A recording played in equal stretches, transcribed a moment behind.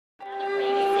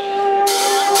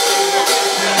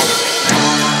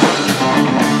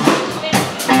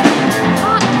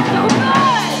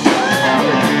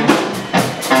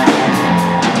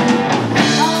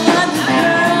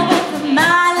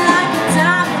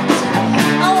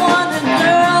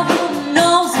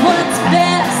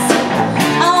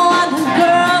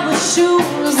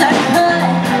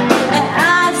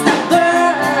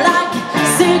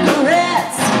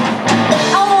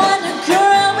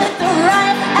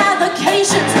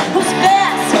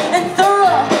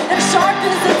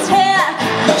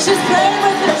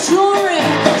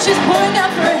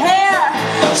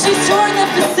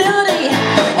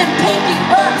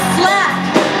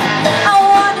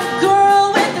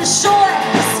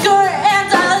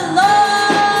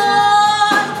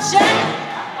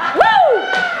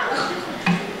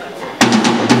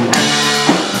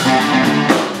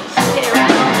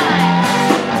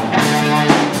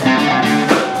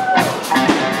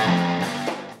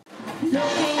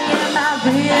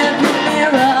rearview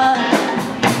mirror,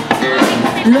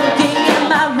 looking in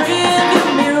my rearview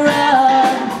mirror,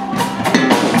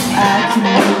 I can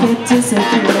make it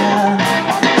disappear.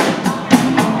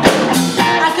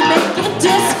 I can make it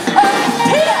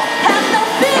disappear. Have no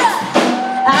fear.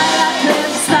 I got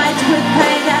cliffs lights with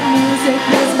pain and music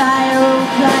is my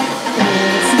aeroplane.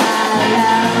 It's my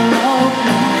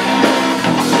aeroplane.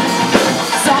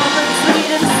 Somber, sweet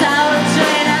and sour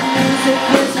train and music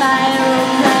is my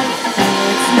aeroplane.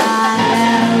 It's my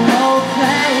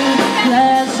aeroplane.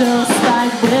 Pleasure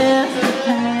spiked with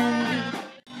pain.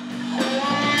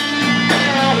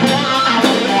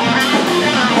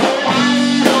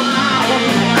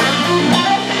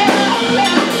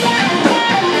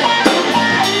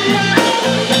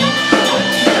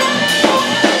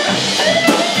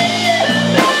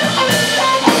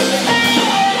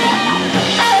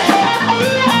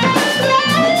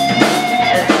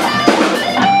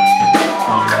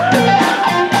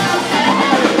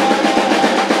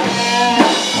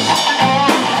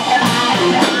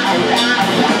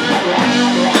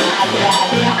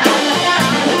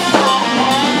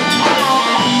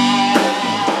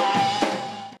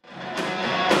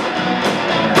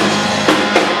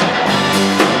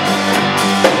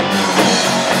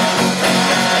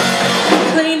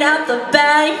 Clean out the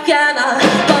bank and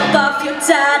bump off your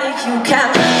daddy. You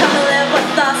can come and live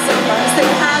with us amongst the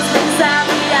husbands and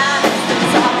the addicts.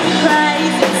 It's all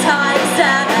crazy times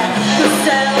and the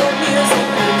sell music.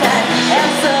 You can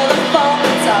answer the phone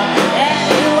and talk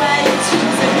any way you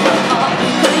choose it. Come on,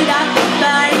 clean out the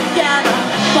bank and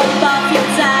bump off your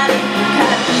daddy. You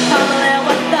can come and live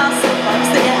with us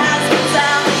amongst the husbands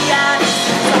and the addicts.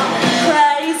 It's all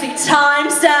crazy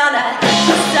times down at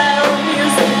the sell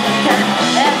music. You can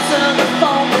answer the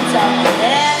phone and talk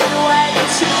any way you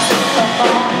choose it. Come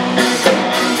on,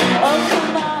 oh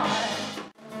come on.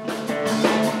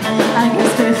 I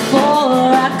guess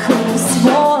before I could have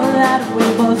sworn that we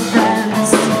were friends,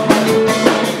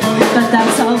 but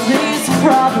that's how these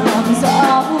problems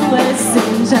always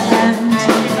seem to end.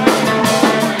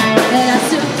 And I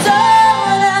still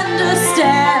don't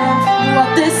understand what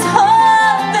this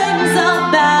whole thing's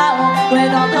about, when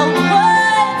all the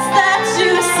words that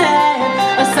you say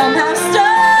are somehow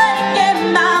stuck in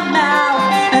my mouth.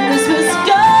 And this was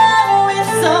going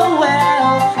so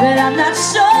well that I'm not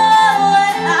sure